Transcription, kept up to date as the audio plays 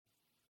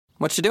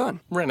What you doing?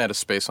 Ran out of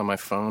space on my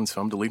phone,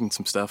 so I'm deleting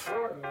some stuff.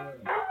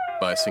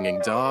 By singing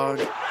dog.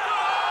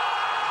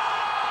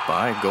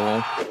 By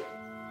goal.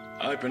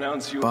 I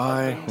pronounce you.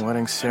 By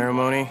wedding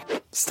ceremony.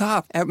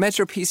 Stop. At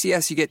Metro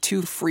PCS, you get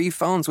 2 free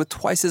phones with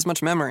twice as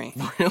much memory.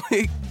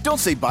 Really? Don't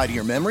say bye to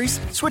your memories.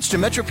 Switch to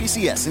Metro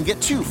PCS and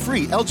get 2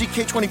 free LG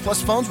K20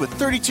 Plus phones with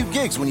 32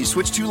 gigs when you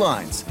switch 2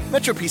 lines.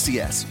 Metro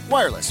PCS.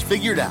 Wireless.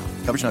 Figured out.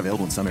 Coverage not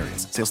available in some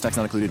areas. Sales tax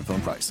not included in phone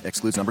price.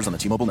 Excludes numbers on the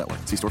T-Mobile network.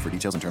 See store for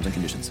details and terms and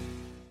conditions.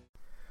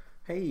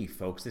 Hey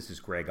folks, this is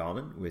Greg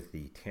Auman with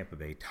the Tampa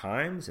Bay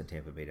Times and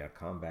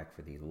TampaBay.com, back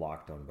for the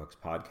Locked On Bucs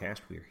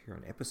podcast. We are here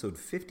on episode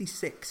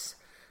 56.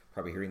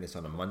 Probably hearing this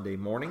on a Monday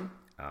morning.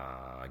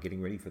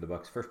 Getting ready for the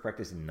Bucs' first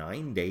practice in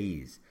 9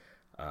 days.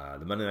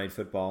 The Monday Night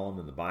Football and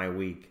then the bye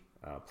week.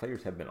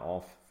 Players have been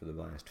off for the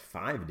last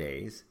 5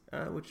 days,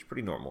 which is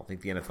pretty normal. I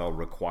think the NFL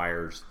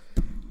requires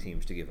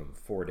teams to give them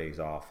 4 days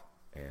off,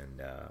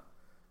 and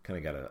kind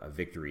of got a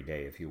victory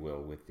day, if you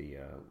will, with the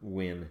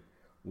win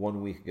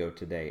 1 week ago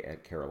today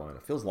at Carolina.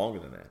 Feels longer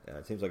than that.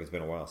 It seems like it's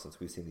been a while since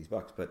we've seen these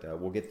Bucs, but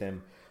we'll get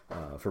them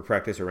for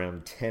practice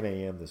around 10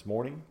 a.m. this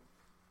morning.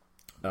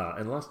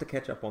 And lots to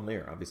catch up on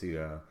there. Obviously,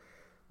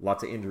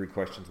 lots of injury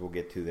questions we'll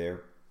get to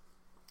there.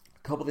 A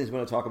couple things I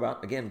want to talk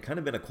about. Again, kind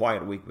of been a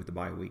quiet week with the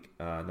bye week.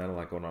 Not a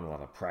lot going on, a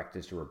lot of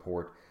practice to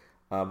report.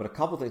 But a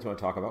couple things I want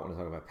to talk about. I want to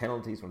talk about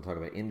penalties. I want to talk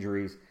about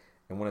injuries.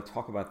 And I want to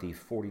talk about the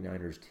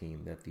 49ers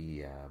team that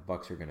the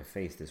Bucs are going to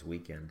face this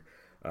weekend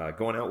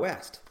going out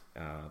west.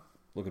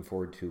 Looking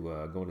forward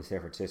to going to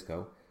San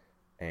Francisco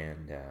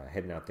and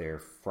heading out there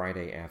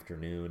Friday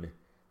afternoon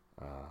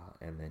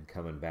and then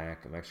coming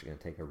back. I'm actually going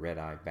to take a red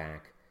eye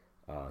back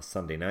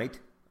Sunday night.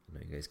 I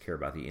know you guys care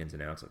about the ins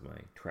and outs of my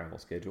travel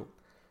schedule.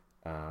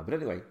 But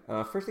anyway,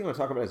 first thing I want to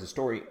talk about is a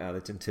story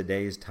that's in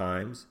today's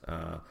Times.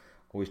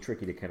 Always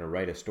tricky to kind of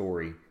write a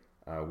story.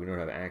 We don't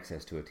have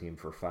access to a team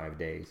for 5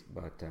 days,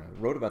 but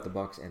wrote about the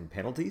Bucs and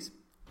penalties.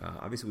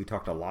 Obviously, we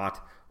talked a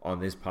lot on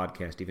this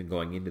podcast, even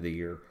going into the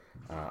year,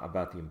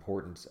 about the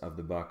importance of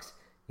the Bucs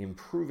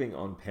improving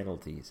on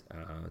penalties.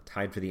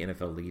 Tied for the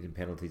NFL lead in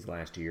penalties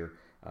last year,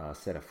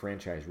 set a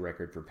franchise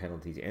record for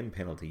penalties and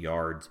penalty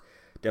yards.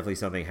 Definitely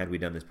something, had we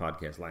done this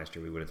podcast last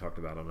year, we would have talked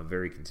about on a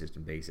very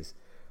consistent basis.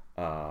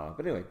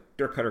 But anyway,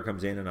 Dirk Koetter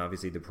comes in, and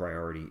obviously the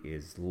priority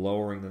is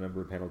lowering the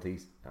number of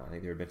penalties. I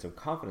think there had been some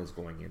confidence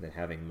going in that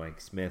having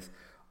Mike Smith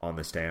on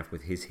the staff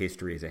with his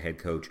history as a head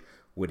coach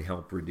would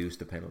help reduce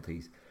the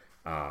penalties.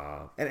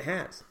 And it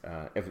has.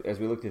 As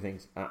we looked at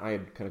things, I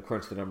had kind of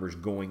crunched the numbers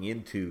going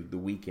into the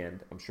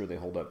weekend. I'm sure they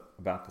hold up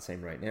about the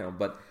same right now.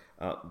 But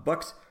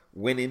Bucs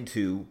went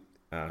into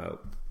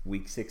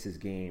Week 6's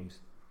games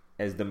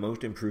as the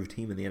most improved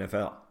team in the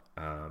NFL.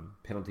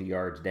 Penalty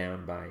yards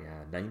down by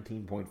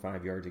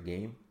 19.5 yards a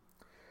game.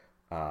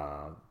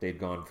 They've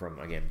gone from,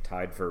 again,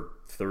 tied for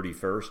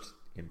 31st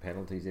in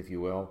penalties, if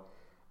you will,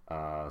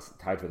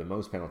 tied for the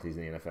most penalties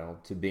in the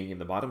NFL, to being in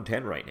the bottom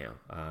 10 right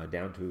now,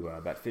 down to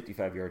about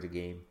 55 yards a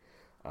game.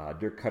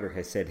 Dirk Koetter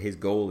has said his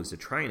goal is to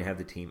try and have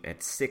the team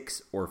at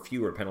 6 or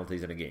fewer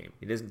penalties in a game.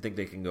 He doesn't think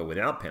they can go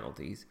without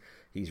penalties.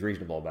 He's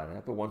reasonable about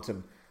that, but wants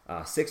them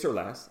 6 or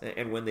less.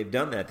 And when they've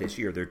done that this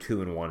year, they're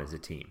 2-1 as a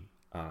team.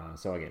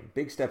 So again,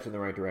 big steps in the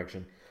right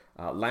direction.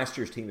 Last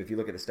year's team, if you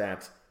look at the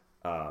stats,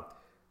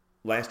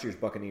 last year's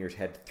Buccaneers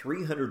had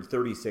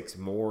 336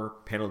 more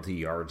penalty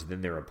yards than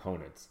their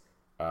opponents.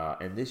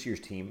 And this year's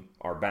team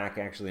are back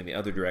actually in the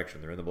other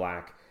direction. They're in the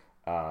black.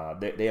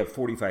 They have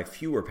 45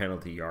 fewer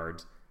penalty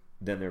yards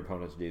than their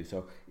opponents do.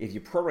 So if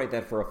you prorate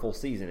that for a full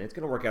season, it's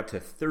going to work out to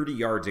 30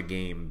 yards a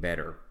game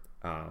better.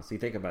 So you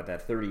think about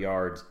that, 30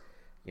 yards,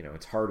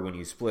 it's hard when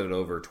you split it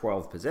over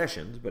 12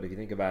 possessions. But if you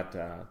think about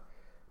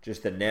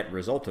just the net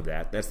result of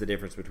that, that's the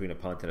difference between a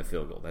punt and a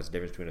field goal. That's the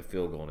difference between a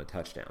field goal and a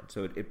touchdown.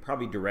 So it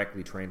probably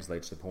directly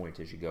translates to points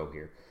as you go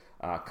here.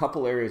 A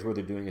couple areas where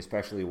they're doing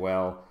especially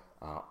well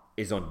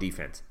is on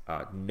defense.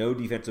 No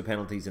defensive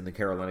penalties in the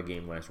Carolina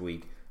game last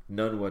week.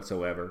 None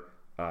whatsoever.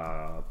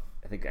 I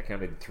think I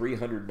counted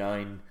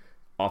 309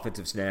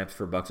 offensive snaps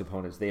for Bucs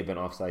opponents. They have been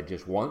offside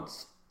just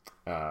once.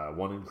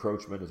 One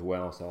encroachment as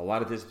well. So a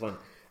lot of discipline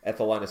at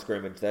the line of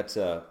scrimmage. That's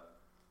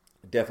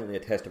definitely a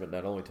testament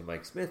not only to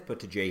Mike Smith, but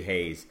to Jay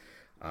Hayes.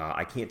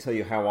 I can't tell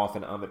you how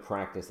often I'm at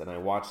practice and I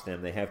watch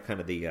them. They have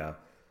kind of the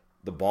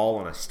ball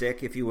on a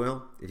stick, if you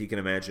will. If you can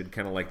imagine,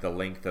 kind of like the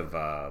length of,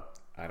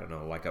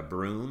 like a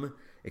broom,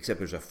 except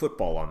there's a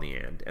football on the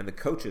end. And the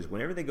coaches,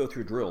 whenever they go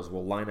through drills,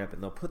 will line up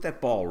and they'll put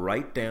that ball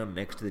right down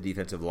next to the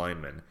defensive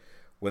lineman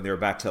when they're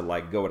about to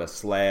go at a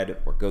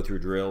sled or go through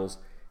drills.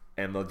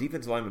 And the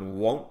defensive lineman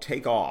won't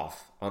take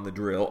off on the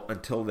drill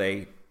until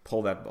they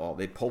pull that ball.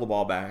 They pull the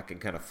ball back and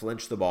kind of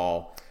flinch the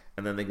ball,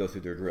 and then they go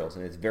through their drills.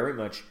 And it's very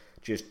much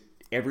just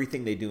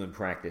everything they do in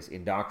practice,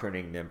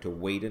 indoctrinating them to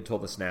wait until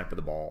the snap of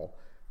the ball.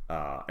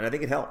 And I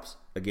think it helps.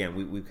 Again,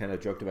 we've kind of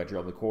joked about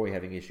Gerald McCoy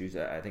having issues.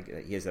 I think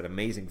he has that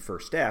amazing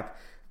first step,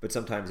 but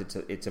sometimes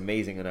it's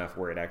amazing enough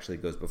where it actually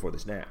goes before the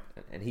snap.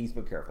 And he's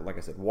been careful. Like I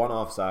said, 1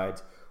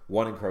 offsides,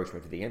 1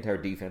 encroachment to the entire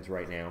defense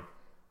right now.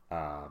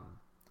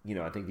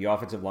 I think the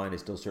offensive line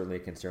is still certainly a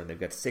concern. They've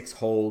got 6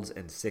 holds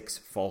and 6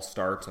 false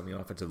starts on the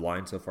offensive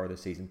line so far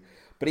this season.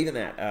 But even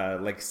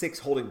that, 6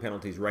 holding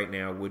penalties right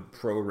now would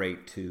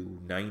prorate to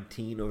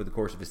 19 over the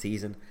course of a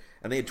season.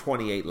 And they had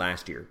 28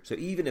 last year. So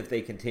even if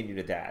they continued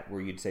at that,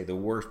 where you'd say the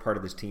worst part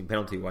of this team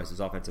penalty-wise is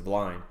offensive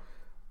line,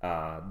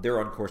 they're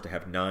on course to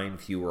have 9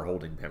 fewer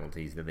holding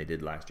penalties than they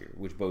did last year,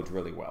 which bodes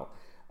really well.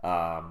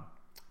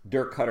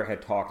 Dirk Cutter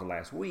had talked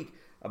last week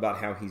about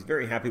how he's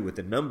very happy with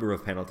the number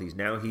of penalties.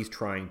 Now he's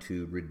trying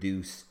to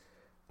reduce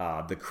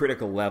the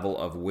critical level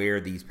of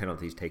where these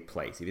penalties take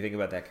place. If you think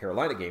about that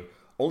Carolina game,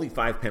 only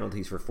 5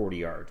 penalties for 40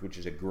 yards, which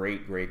is a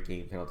great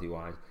game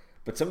penalty-wise.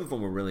 But some of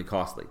them were really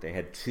costly. They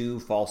had 2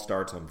 false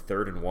starts on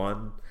 3rd and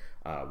 1.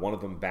 One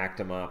of them backed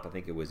them up. I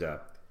think it was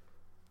a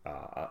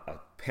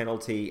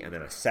penalty and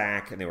then a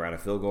sack, and they were out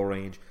of field goal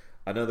range.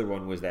 Another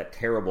one was that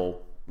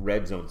terrible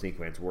red zone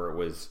sequence where it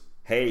was,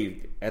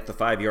 hey, at the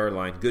 5-yard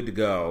line, good to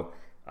go.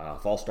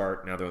 False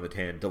start, now they're on the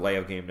 10. Delay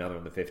of game, now they're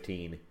on the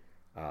 15.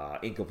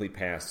 Incomplete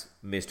pass,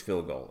 missed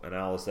field goal. And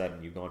all of a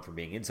sudden, you've gone from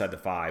being inside the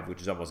 5,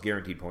 which is almost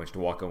guaranteed points, to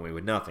walk away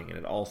with nothing. And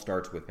it all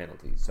starts with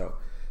penalties. So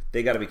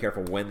they got to be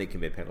careful when they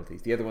commit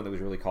penalties. The other one that was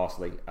really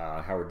costly,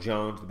 Howard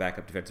Jones, the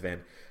backup defensive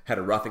end, had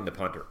a roughing the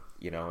punter.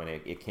 And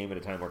it came at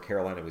a time where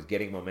Carolina was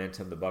getting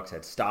momentum. The Bucs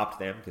had stopped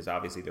them because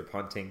obviously they're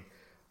punting.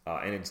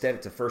 And instead,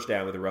 it's a first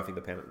down with a roughing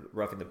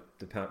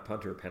the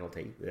punter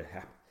penalty.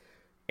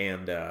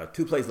 And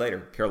 2 plays later,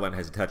 Carolina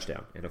has a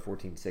touchdown and a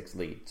 14-6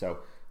 lead. So,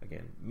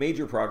 again,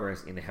 major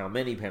progress in how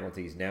many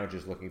penalties, now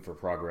just looking for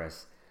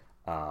progress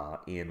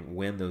in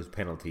when those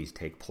penalties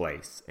take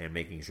place and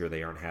making sure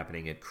they aren't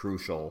happening at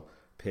crucial,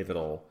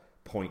 pivotal,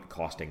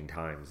 point-costing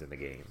times in the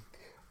game.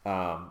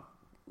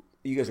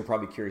 You guys are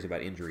probably curious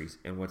about injuries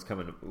and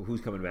who's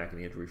coming back in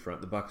the injury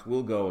front. The Bucs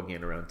will go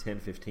again around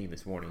 10:15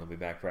 this morning. They'll be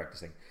back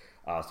practicing.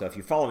 So if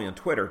you follow me on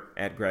Twitter,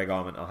 at Greg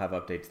Auman, I'll have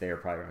updates there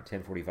probably around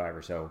 10:45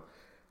 or so.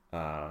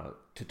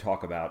 To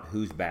talk about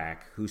who's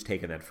back, who's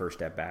taken that first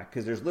step back.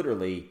 Because there's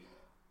literally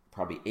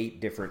probably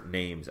 8 different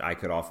names I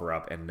could offer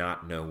up and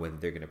not know whether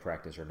they're going to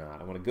practice or not.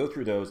 I want to go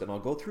through those, and I'll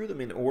go through them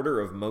in order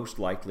of most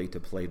likely to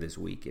play this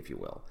week, if you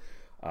will.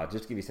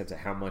 Just to give you a sense of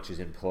how much is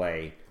in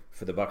play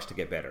for the Bucs to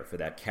get better, for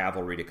that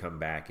cavalry to come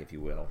back, if you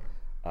will.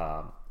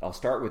 I'll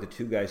start with the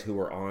 2 guys who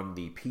are on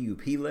the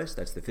PUP list,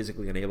 that's the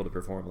physically unable to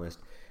perform list,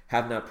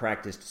 have not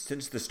practiced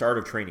since the start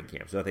of training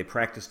camp. So if they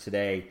practice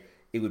today,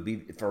 it would be,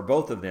 for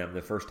both of them,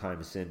 the first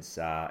time since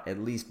at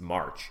least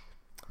March.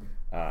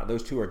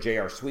 Those 2 are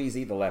J.R.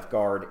 Sweezy, the left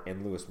guard,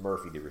 and Louis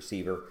Murphy, the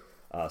receiver.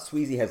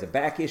 Sweezy has a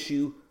back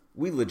issue.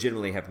 We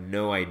legitimately have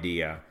no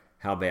idea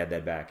how bad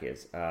that back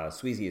is.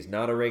 Sweezy is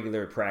not a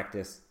regular at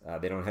practice.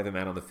 They don't have him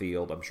out on the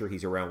field. I'm sure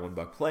he's around One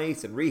Buc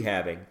Place and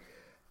rehabbing.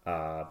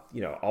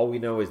 All we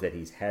know is that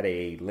he's had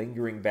a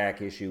lingering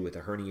back issue with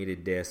a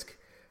herniated disc,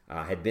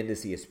 had been to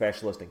see a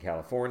specialist in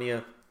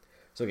California.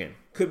 So again,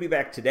 could be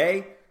back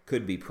today,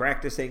 could be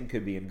practicing,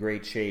 could be in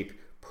great shape,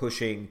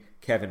 pushing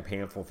Kevin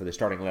Pamphil for the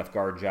starting left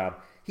guard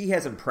job. He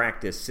hasn't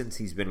practiced since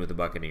he's been with the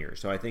Buccaneers,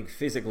 so I think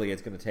physically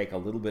it's going to take a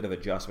little bit of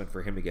adjustment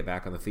for him to get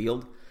back on the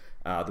field.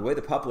 The way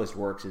the PUP list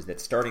works is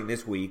that starting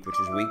this week, which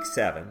is week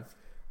 7,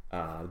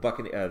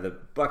 the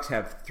Bucs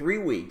have 3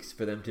 weeks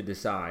for them to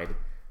decide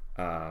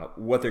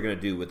what they're going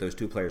to do with those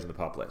 2 players on the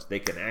PUP list. They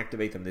can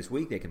activate them this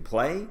week, they can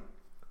play,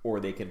 or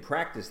they can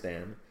practice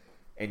them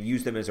and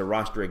use them as a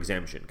roster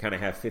exemption, kind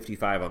of have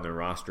 55 on their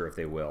roster, if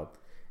they will,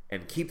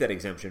 and keep that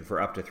exemption for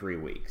up to 3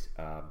 weeks.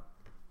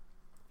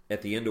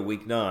 At the end of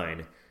week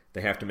 9,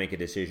 they have to make a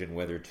decision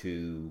whether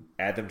to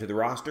add them to the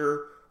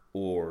roster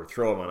or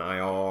throw them on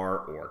IR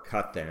or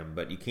cut them,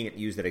 but you can't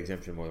use that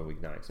exemption more than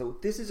week 9. So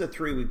this is a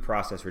 3-week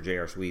process for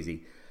J.R.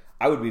 Sweezy.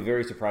 I would be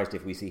very surprised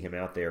if we see him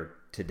out there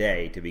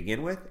today to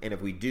begin with, and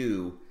if we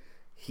do,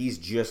 he's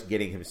just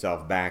getting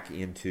himself back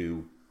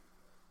into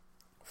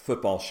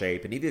football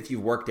shape. And even if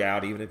you've worked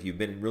out, even if you've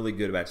been really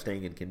good about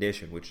staying in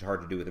condition, which is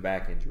hard to do with a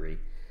back injury,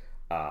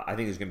 I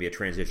think there's going to be a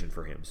transition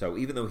for him. So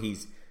even though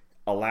he's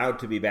allowed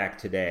to be back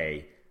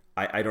today,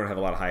 I don't have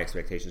a lot of high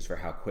expectations for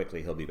how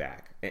quickly he'll be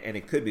back. And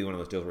it could be one of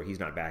those deals where he's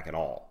not back at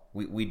all.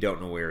 We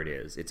don't know where it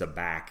is. It's a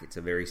back. It's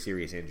a very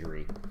serious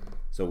injury.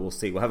 So we'll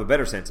see. We'll have a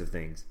better sense of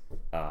things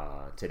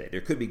today.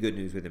 There could be good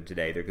news with him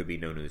today. There could be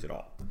no news at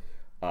all.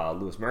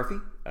 Louis Murphy,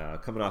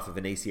 coming off of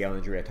an ACL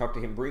injury. I talked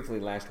to him briefly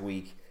last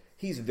week.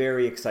 He's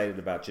very excited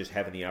about just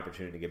having the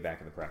opportunity to get back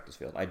in the practice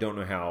field. I don't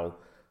know how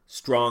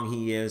strong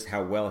he is,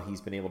 how well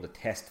he's been able to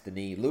test the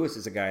knee. Louis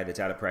is a guy that's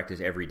out of practice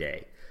every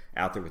day,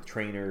 out there with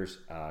trainers,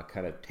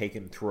 kind of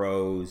taking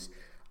throws.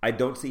 I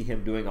don't see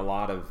him doing a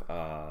lot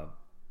of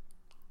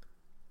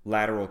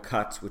lateral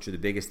cuts, which are the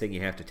biggest thing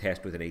you have to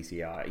test with an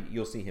ACL.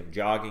 You'll see him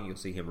jogging, you'll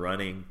see him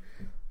running.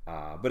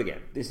 But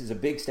again, this is a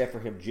big step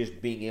for him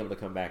just being able to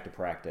come back to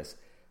practice.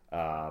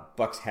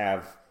 Bucs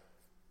have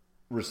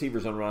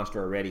receivers on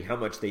roster already. How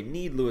much they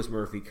need Louis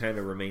Murphy kind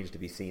of remains to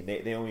be seen.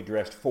 They only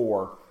dressed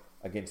 4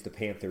 against the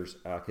Panthers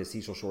because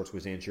Cecil Shorts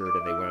was injured,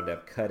 and they wound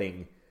up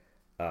cutting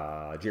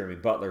Jeremy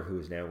Butler, who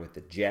is now with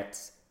the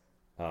Jets.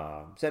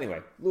 So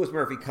anyway, Louis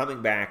Murphy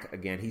coming back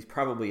again. He's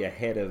probably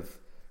ahead of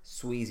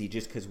Sweezy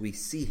just because we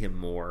see him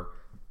more,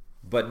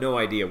 but no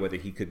idea whether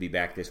he could be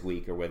back this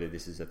week or whether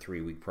this is a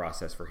 3-week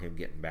process for him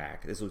getting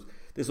back. This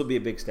will be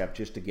a big step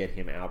just to get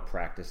him out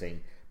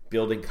practicing,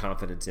 building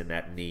confidence in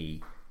that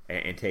knee,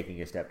 and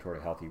taking a step toward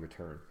a healthy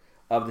return.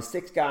 Of the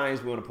 6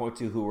 guys we want to point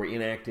to who were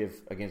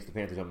inactive against the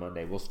Panthers on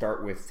Monday, we'll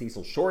start with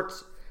Cecil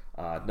Shorts,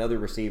 another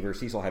receiver.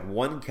 Cecil had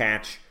 1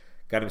 catch,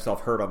 got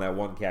himself hurt on that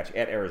 1 catch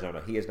at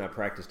Arizona. He has not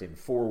practiced in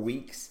 4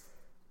 weeks.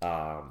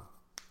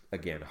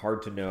 Again,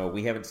 hard to know.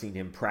 We haven't seen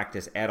him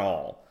practice at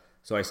all,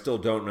 so I still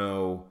don't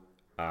know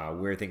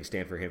where things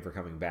stand for him for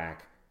coming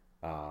back.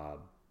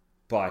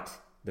 But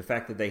the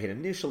fact that they had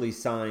initially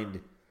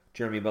signed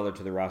Jeremy Butler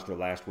to the roster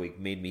last week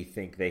made me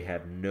think they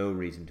had no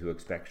reason to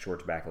expect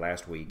Shorts back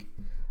last week.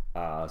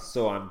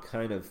 So I'm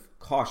kind of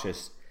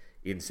cautious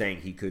in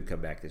saying he could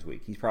come back this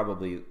week. He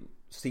probably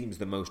seems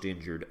the most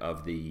injured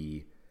of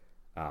the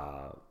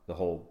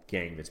whole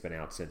gang that's been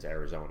out since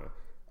Arizona.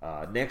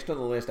 Next on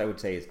the list, I would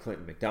say, is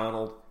Clinton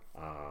McDonald.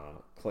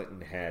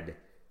 Clinton had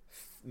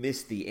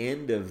missed the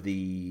end of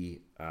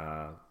the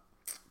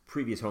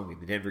previous home game,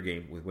 the Denver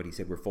game, with what he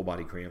said were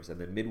full-body cramps,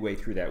 and then midway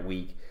through that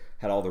week,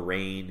 had all the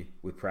rain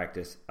with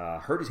practice,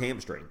 hurt his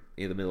hamstring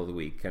in the middle of the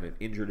week, kind of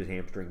injured his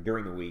hamstring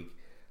during the week,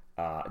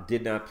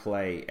 did not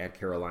play at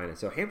Carolina.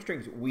 So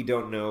hamstrings, we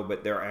don't know,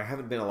 but there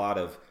haven't been a lot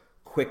of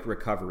quick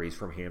recoveries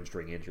from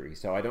hamstring injuries.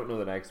 So I don't know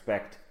that I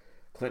expect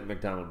Clinton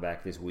McDonald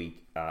back this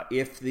week.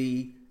 If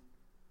the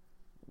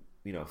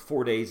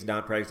 4 days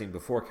not practicing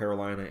before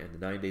Carolina and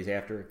the 9 days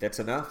after, that's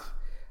enough.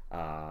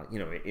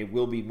 It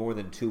will be more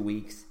than 2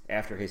 weeks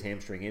after his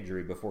hamstring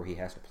injury before he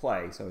has to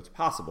play, so it's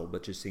possible,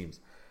 but just seems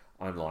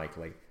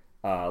unlikely.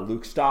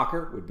 Luke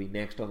Stocker would be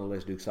next on the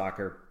list. Luke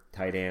Stocker,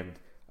 tight end,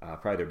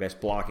 probably their best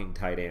blocking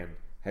tight end,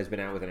 has been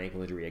out with an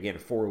ankle injury. Again,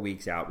 4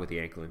 weeks out with the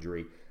ankle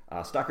injury.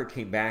 Stocker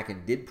came back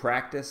and did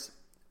practice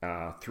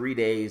 3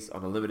 days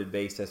on a limited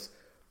basis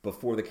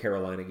before the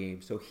Carolina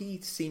game. So he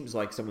seems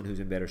like someone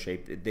who's in better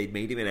shape. They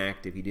made him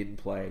inactive. He didn't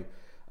play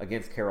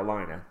against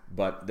Carolina.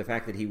 But the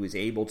fact that he was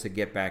able to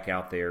get back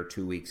out there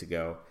 2 weeks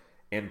ago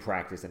and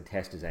practice and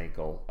test his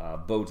ankle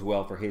bodes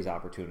well for his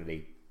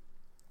opportunity.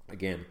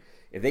 Again,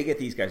 if they get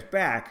these guys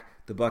back,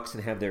 the Bucs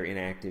can have their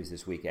inactives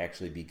this week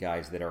actually be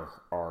guys that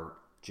are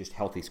just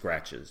healthy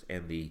scratches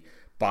and the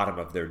bottom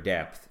of their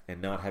depth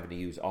and not having to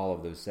use all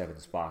of those 7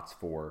 spots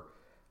for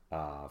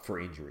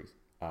injuries.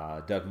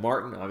 Doug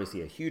Martin,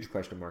 obviously a huge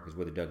question mark is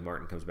whether Doug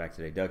Martin comes back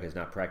today. Doug has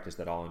not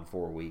practiced at all in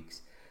 4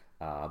 weeks.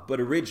 But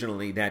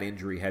originally that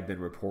injury had been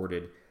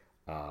reported,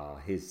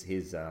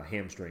 his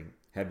hamstring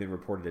had been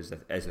reported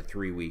as a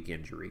 3-week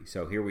injury.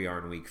 So here we are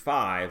in week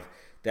 5.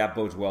 That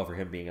bodes well for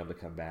him being able to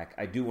come back.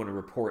 I do want to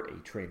report a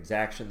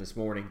transaction this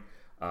morning.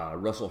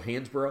 Russell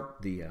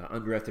Hansborough, the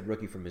undrafted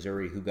rookie from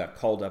Missouri who got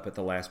called up at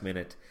the last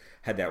minute,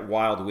 had that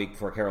wild week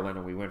before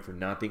Carolina. We went from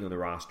not being on the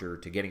roster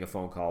to getting a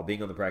phone call,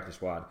 being on the practice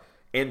squad,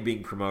 and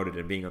being promoted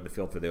and being on the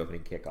field for the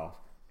opening kickoff.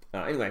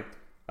 Anyway,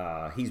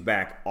 he's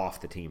back off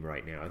the team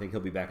right now. I think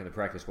he'll be back in the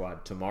practice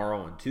squad tomorrow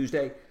on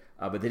Tuesday,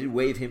 but they did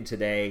waive him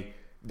today.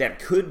 That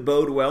could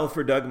bode well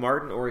for Doug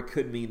Martin, or it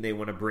could mean they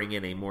want to bring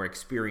in a more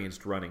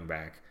experienced running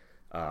back.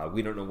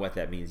 We don't know what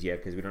that means yet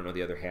because we don't know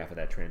the other half of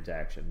that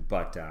transaction.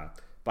 But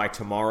by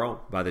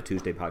tomorrow, by the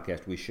Tuesday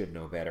podcast, we should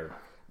know better.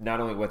 Not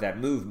only what that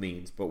move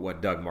means, but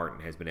what Doug Martin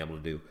has been able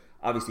to do.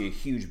 Obviously, a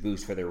huge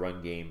boost for their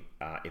run game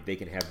if they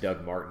can have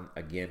Doug Martin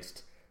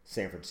against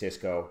San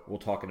Francisco. We'll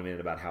talk in a minute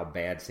about how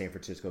bad San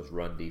Francisco's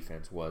run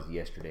defense was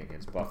yesterday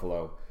against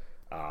Buffalo.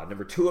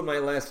 Number 2 on my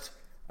list,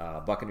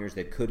 Buccaneers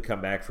that could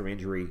come back from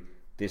injury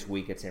this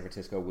week at San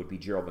Francisco would be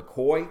Gerald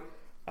McCoy.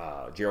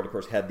 Gerald, of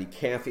course, had the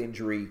calf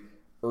injury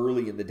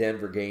early in the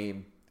Denver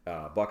game.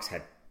 Bucs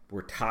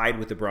were tied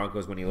with the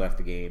Broncos when he left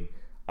the game.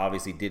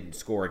 Obviously didn't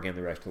score again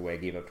the rest of the way.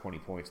 Gave up 20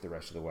 points the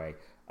rest of the way.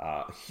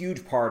 A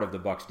huge part of the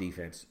Bucs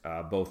defense,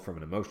 both from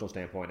an emotional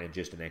standpoint and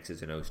just an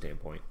X's and O's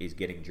standpoint, is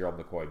getting Gerald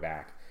McCoy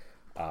back.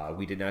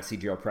 We did not see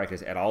Gerald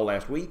practice at all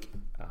last week,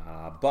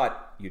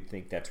 but you'd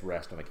think that's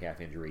rest on a calf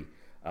injury.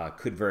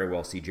 Could very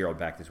well see Gerald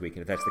back this week,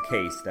 and if that's the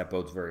case, that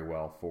bodes very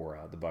well for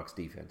the Bucs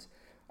defense.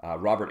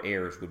 Robert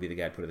Ayers would be the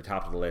guy put at the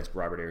top of the list.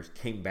 Robert Ayers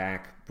came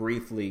back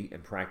briefly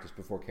and practiced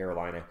before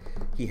Carolina.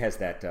 He has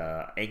that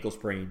ankle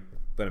sprain,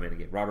 but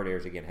again, Robert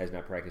Ayers again has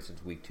not practiced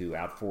since week 2,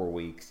 out 4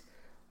 weeks.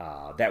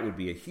 That would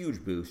be a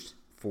huge boost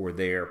for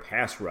their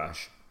pass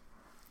rush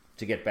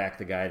to get back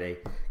the guy they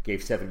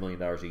gave $7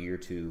 million a year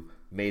to,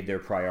 made their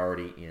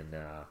priority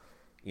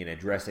in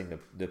addressing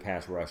the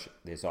pass rush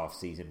this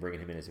offseason, bringing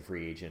him in as a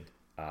free agent.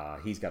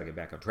 He's got to get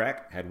back on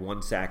track. Had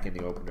 1 sack in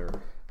the opener.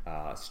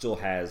 Still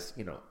has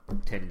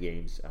 10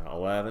 games,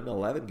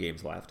 11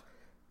 games left.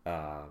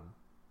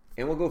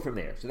 And we'll go from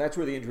there. So that's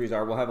where the injuries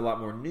are. We'll have a lot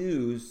more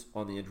news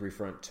on the injury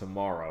front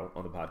tomorrow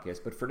on the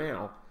podcast. But for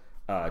now,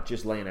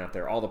 just laying out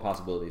there all the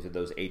possibilities of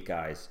those 8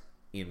 guys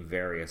in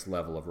various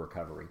level of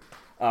recovery.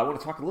 I want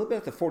to talk a little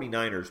bit about the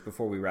 49ers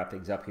before we wrap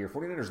things up here.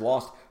 49ers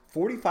lost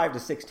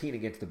 45-16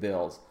 against the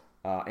Bills.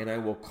 And I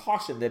will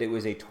caution that it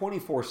was a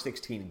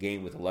 24-16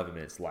 game with 11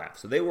 minutes left.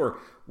 So they were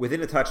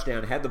within a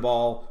touchdown, had the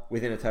ball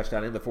within a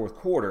touchdown in the fourth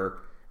quarter,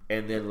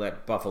 and then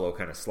let Buffalo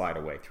kind of slide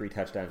away. 3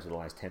 touchdowns in the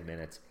last 10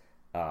 minutes,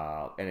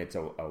 and it's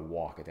a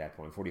walk at that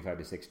point,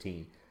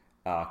 45-16.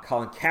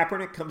 Colin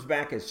Kaepernick comes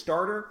back as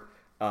starter.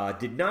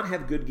 Did not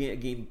have a good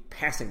game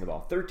passing the ball.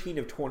 13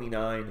 of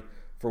 29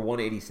 for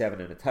 187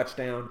 and a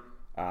touchdown.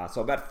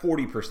 So about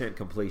 40%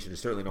 completion.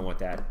 Certainly don't want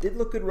that. Did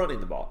look good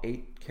running the ball.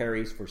 8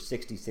 carries for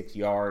 66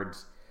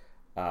 yards.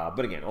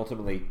 But again,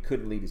 ultimately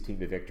couldn't lead his team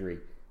to victory.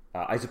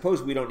 I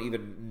suppose we don't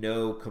even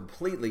know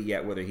completely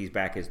yet whether he's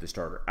back as the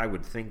starter. I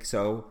would think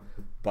so,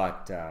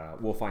 but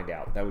we'll find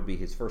out. That would be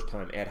his first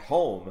time at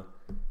home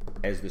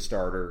as the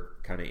starter,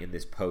 kind of in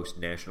this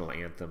post-national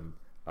anthem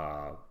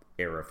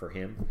era for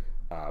him,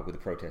 with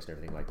the protest and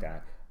everything like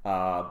that.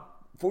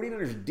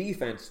 49ers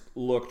defense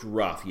looked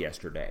rough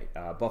yesterday.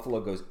 Buffalo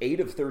goes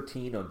 8 of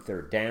 13 on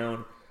third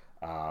down.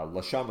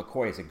 LaShawn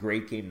McCoy has a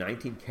great game,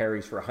 19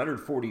 carries for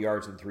 140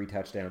 yards and 3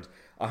 touchdowns.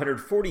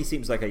 140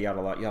 seems like a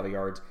yada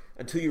yards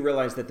until you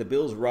realize that the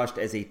Bills rushed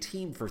as a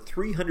team for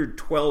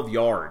 312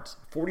 yards.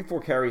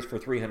 44 carries for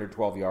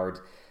 312 yards.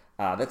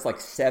 That's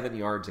like 7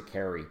 yards a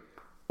carry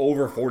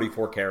over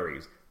 44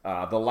 carries.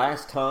 The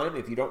last time,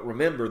 if you don't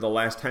remember, the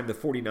last time the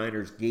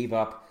 49ers gave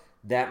up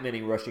that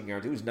many rushing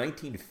yards, it was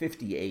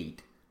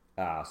 1958.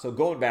 So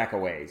going back a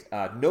ways,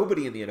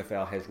 nobody in the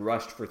NFL has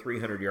rushed for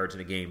 300 yards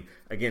in a game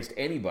against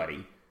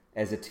anybody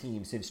as a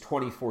team since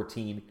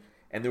 2014,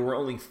 and there were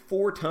only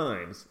 4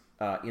 times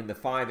in the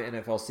 5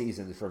 NFL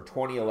seasons from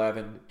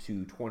 2011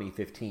 to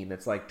 2015.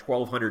 That's like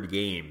 1,200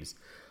 games.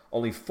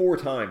 Only 4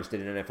 times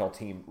did an NFL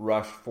team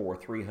rush for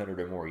 300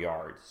 or more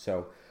yards.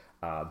 So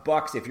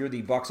Bucs, if you're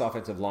the Bucs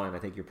offensive line, I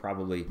think you're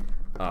probably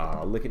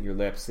licking your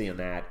lips seeing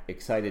that,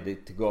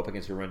 excited to go up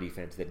against a run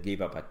defense that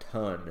gave up a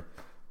ton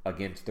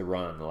against the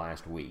run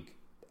last week.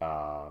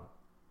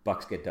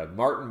 Bucs get Doug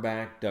Martin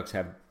back. Bucs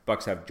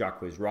have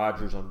Jacquizz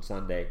Rodgers on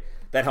Sunday.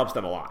 That helps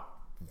them a lot.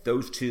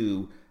 Those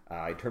two,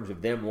 in terms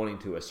of them wanting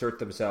to assert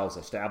themselves,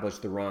 establish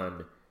the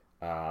run,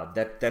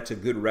 that's a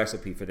good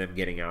recipe for them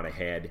getting out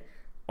ahead.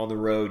 On the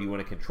road, you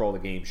want to control the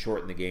game,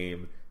 shorten the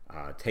game,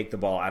 take the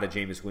ball out of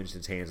Jameis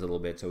Winston's hands a little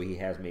bit so he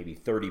has maybe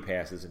 30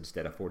 passes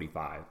instead of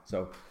 45.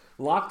 So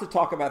lots to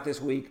talk about this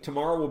week.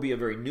 Tomorrow will be a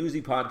very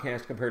newsy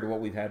podcast compared to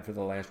what we've had for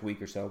the last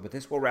week or so, but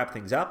this will wrap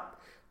things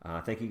up.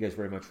 Thank you guys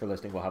very much for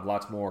listening. We'll have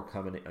lots more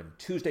coming on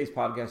Tuesday's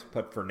podcast,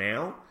 but for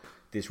now,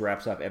 this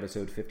wraps up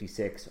episode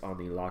 56 on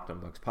the Locked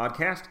on Bucs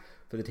podcast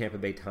for the Tampa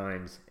Bay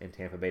Times and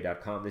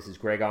TampaBay.com. This is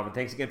Greg Auman.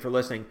 Thanks again for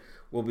listening.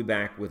 We'll be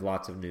back with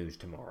lots of news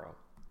tomorrow.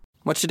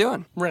 What you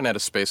doing? Ran out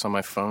of space on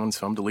my phone,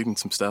 so I'm deleting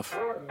some stuff.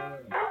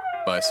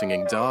 By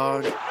singing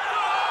dog.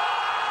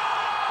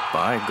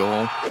 By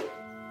goal.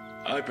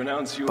 I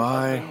pronounce you.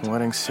 By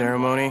wedding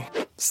ceremony.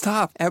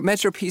 Stop. At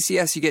Metro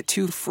PCS, you get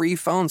 2 free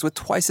phones with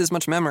twice as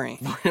much memory.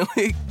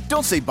 Really?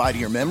 Don't say bye to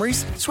your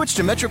memories. Switch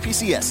to Metro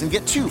PCS and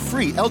get 2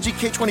 free LG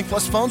K20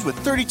 Plus phones with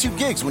 32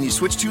 gigs when you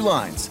switch 2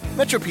 lines.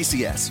 Metro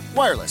PCS.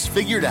 Wireless.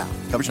 Figured out.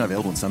 Coverage not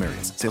available in some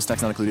areas. Sales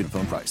tax not included in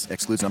phone price.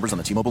 Excludes numbers on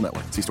the T-Mobile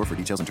network. See store for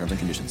details and terms and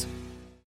conditions.